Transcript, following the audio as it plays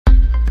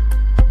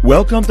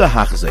Welcome to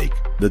Hachzik,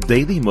 the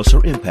Daily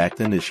Musar Impact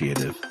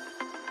Initiative.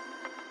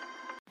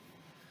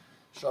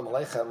 Shalom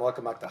Aleichem,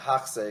 welcome back to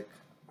Hachzik.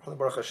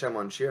 Baruch Hashem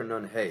on Shir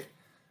Nun Hey.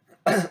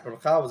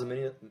 Ramchal was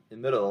in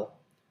middle,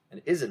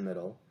 and is in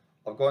middle,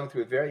 of going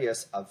through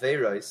various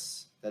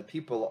aveiros that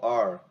people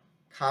are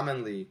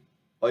commonly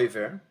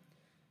over,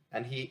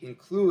 and he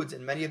includes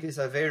in many of these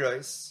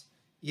aveiros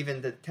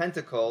even the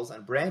tentacles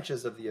and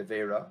branches of the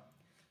aveira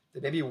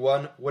that maybe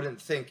one wouldn't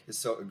think is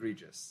so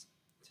egregious.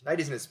 Tonight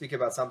he's going to speak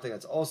about something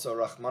that's also,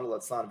 Rahman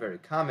al-Atzlan, very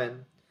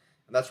common,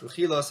 and that's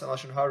Rechilos and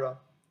Lashon Hara.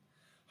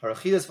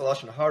 Harachilos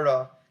v'Lashon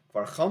Hara,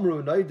 Kvar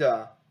Chamru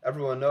Noida,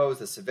 everyone knows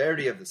the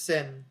severity of the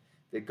sin,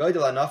 the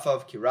Goydel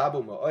Anafav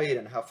Kirabu Ma'oid,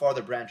 and how far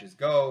the branches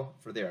go,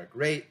 for they are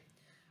great.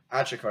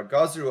 Ad Shekar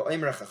Gazru,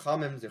 Oimer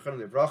Chachamim, Zichron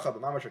Livracha,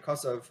 B'mamash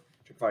HaKosav,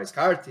 Shekvar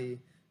Iskarti,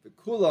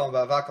 V'Kula and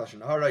V'Avak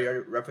Lashon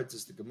Hara,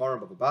 references to Gemara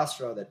and Baba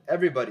Basra, that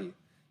everybody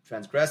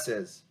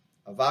transgresses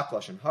Avak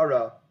Lashon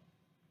Hara.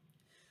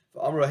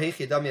 And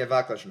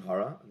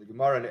the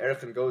Gemara in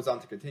Erechim goes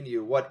on to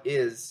continue, what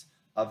is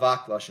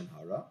Avak Lashon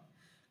Hara?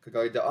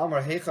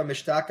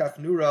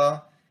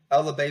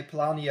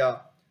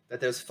 That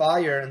there's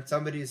fire in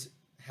somebody's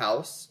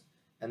house,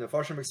 and the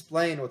Farshim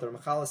explain what the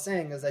Ramchal is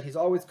saying is that he's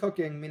always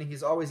cooking, meaning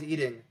he's always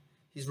eating,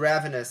 he's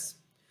ravenous.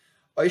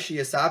 Or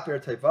you speak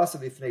of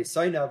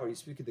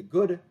the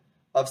good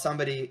of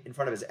somebody in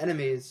front of his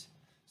enemies.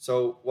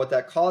 So what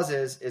that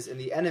causes is in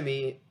the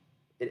enemy,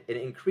 it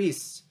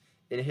increase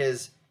in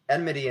his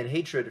enmity and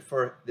hatred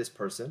for this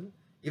person.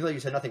 Even though you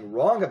said nothing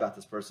wrong about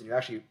this person, you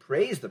actually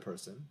praise the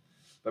person.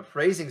 But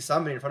praising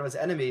somebody in front of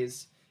his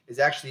enemies is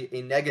actually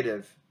a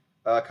negative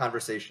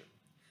conversation.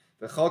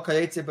 Come on,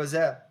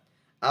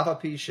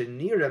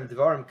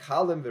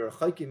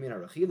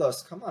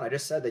 I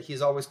just said that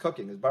he's always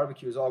cooking, his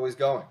barbecue is always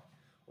going.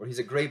 Or he's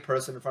a great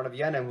person in front of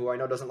Yenem who I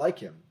know doesn't like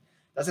him.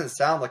 Doesn't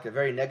sound like a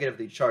very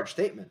negatively charged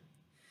statement.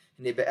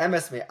 It's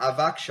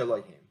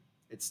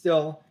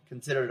still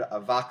considered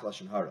avak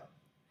lashon hara.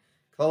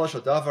 The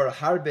Yetzer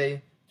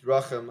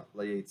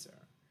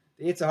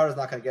Hara is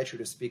not going to get you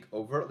to speak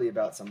overtly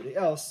about somebody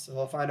else, so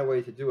he'll find a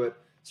way to do it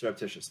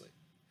surreptitiously.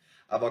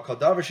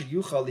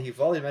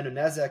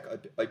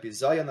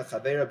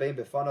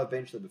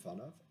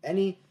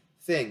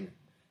 Anything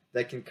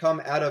that can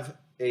come out of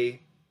a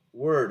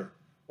word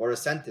or a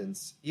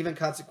sentence, even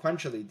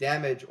consequentially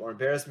damage or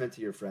embarrassment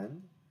to your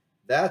friend,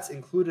 that's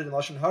included in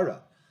Lashon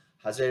Hara.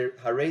 Which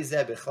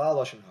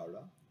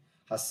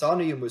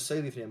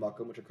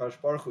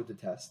HaKadosh Baruch Hu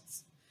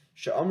detests.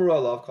 It's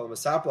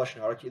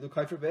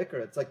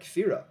like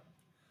kfira.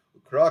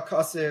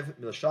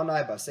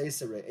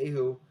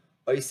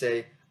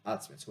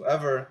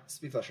 Whoever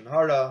speaks Lashon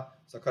Hara,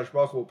 so HaKadosh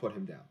Baruch Hu will put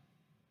him down.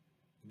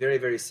 Very,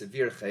 very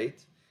severe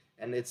chait,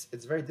 and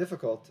it's very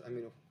difficult. I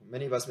mean,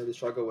 many of us maybe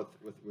struggle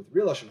with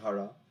real Lashon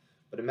Hara,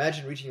 but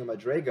imagine reaching a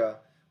madrega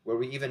where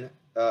we even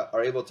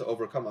are able to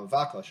overcome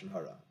avak Lashon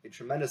Hara, a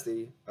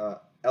tremendously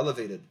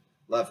elevated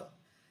level.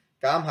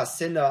 Gam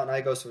hasinna, and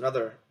I goes to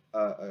another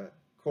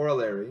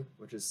corollary,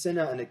 which is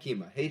sinna and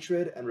nekima,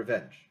 hatred and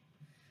revenge.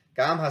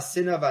 Gam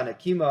hasinna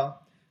v'anekima,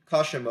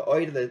 kashem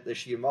ma'oid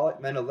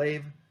l'shiyim men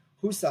alev,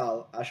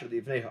 husal asher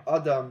livnei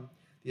ha'adam.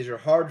 These are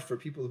hard for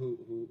people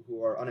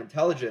who are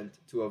unintelligent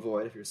to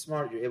avoid. If you're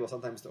smart, you're able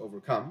sometimes to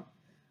overcome.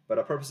 But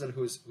a person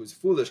who's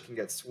foolish can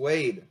get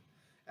swayed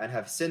and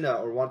have sinna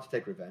or want to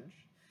take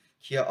revenge.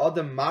 Ki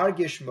ha'adam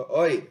margish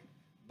ma'oid,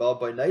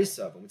 when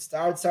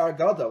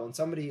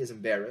somebody is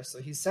embarrassed, so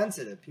he's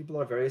sensitive. People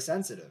are very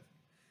sensitive,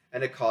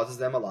 and it causes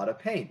them a lot of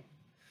pain.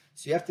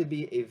 So you have to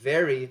be a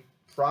very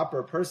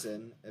proper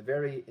person, a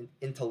very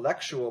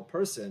intellectual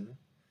person,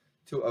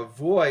 to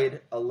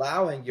avoid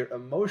allowing your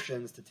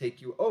emotions to take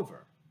you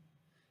over.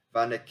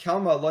 And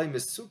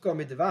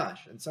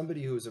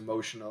somebody who's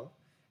emotional,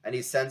 and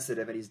he's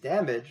sensitive, and he's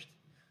damaged,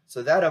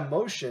 so that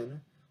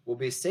emotion will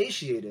be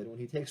satiated when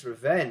he takes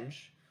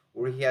revenge,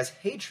 or he has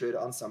hatred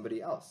on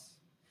somebody else.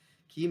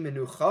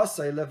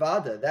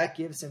 That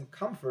gives him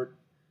comfort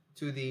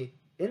to the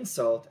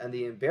insult and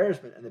the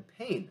embarrassment and the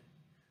pain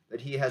that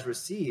he has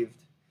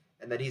received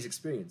and that he's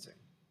experiencing.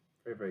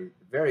 Very, very,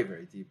 very,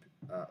 very deep,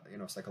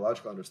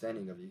 psychological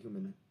understanding of the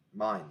human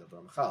mind of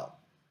Ramchal.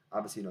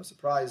 Obviously, no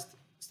surprised.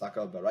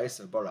 Stakal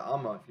baraisa bara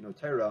amma. If you know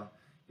Torah,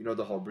 you know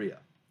the whole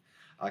bria.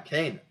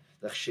 Akain.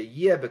 So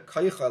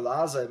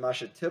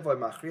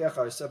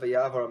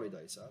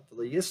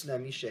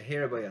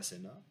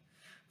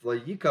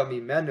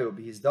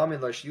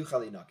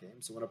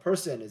when a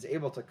person is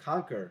able to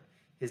conquer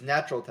his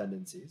natural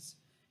tendencies,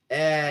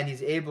 and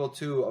he's able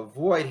to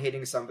avoid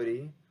hating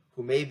somebody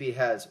who maybe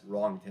has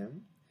wronged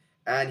him,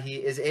 and he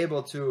is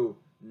able to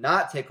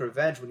not take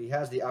revenge when he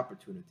has the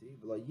opportunity,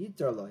 a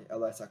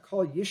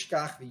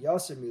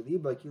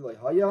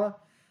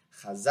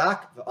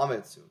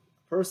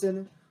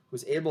person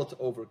who's able to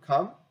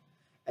overcome,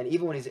 and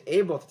even when he's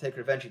able to take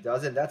revenge, he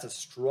doesn't. That's a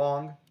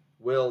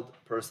strong-willed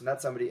person.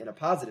 That's somebody in a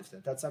positive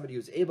sense. That's somebody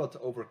who's able to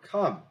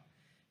overcome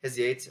his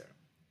Yetzer.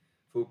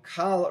 It's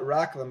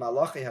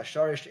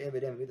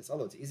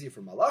easy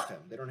for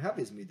malachim. They don't have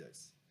these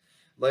midas.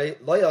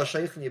 It's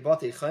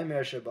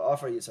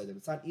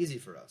not easy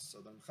for us.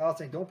 So the Mechal is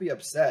saying, don't be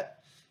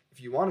upset if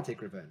you want to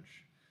take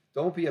revenge.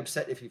 Don't be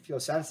upset if you feel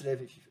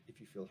sensitive, if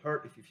you feel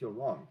hurt, if you feel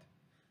wronged.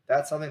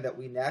 That's something that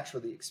we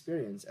naturally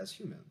experience as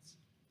humans.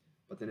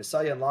 But the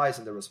Nisayan lies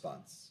in the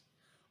response.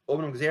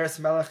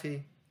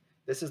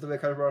 This is the way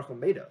Kadosh Baruch Hu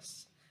made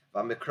us.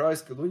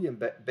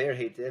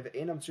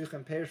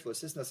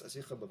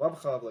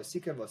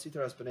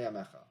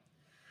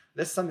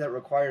 This is something that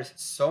requires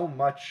so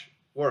much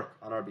work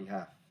on our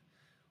behalf.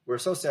 We're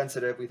so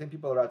sensitive, we think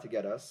people are out to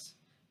get us,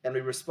 and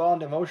we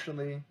respond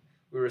emotionally,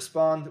 we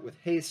respond with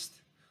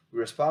haste, we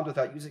respond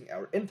without using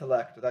our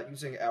intellect, without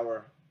using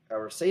our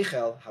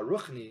seichel,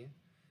 haruchni,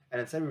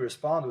 and instead we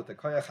respond with the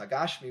koyach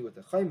hagashmi, with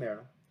the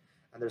chaymer,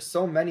 and there's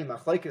so many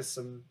machlokes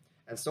and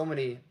so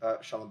many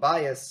shalom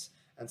bayis,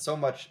 and so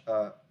much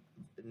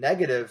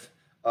negative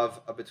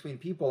of between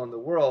people in the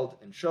world,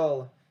 in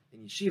shul,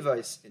 in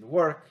yeshivas, in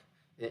work,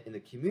 in the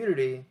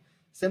community,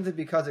 simply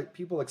because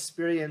people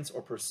experience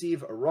or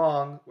perceive a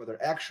wrong, whether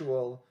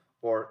actual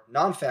or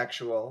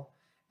non-factual,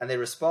 and they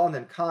respond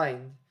in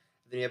kind.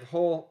 Then you have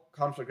whole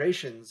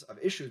conflagrations of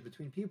issues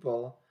between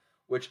people,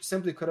 which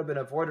simply could have been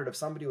avoided if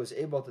somebody was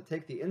able to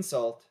take the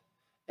insult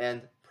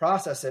and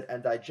process it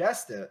and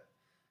digest it,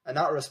 and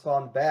not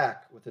respond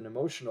back with an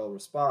emotional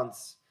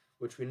response,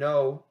 which we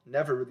know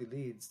never really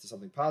leads to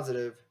something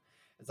positive.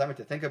 It's something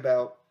to think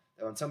about,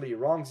 that when somebody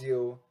wrongs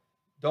you,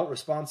 don't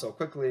respond so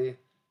quickly.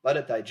 Let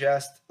it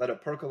digest, let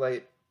it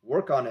percolate,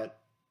 work on it.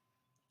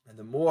 And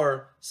the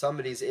more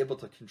somebody is able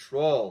to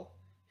control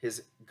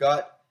his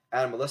gut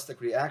animalistic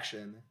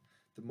reaction,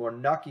 the more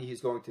naki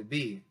he's going to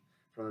be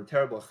from the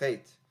terrible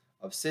chait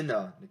of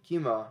sinna,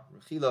 nekima,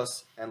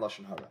 rechilos, and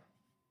lashon hara.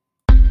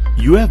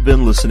 You have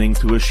been listening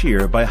to a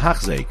shir by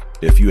Hachzeik.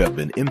 If you have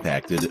been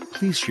impacted,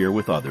 please share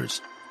with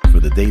others. For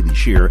the daily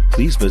shir,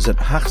 please visit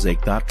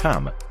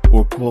Hachzeik.com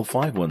or call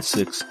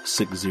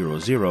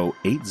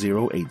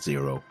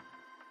 516-600-8080.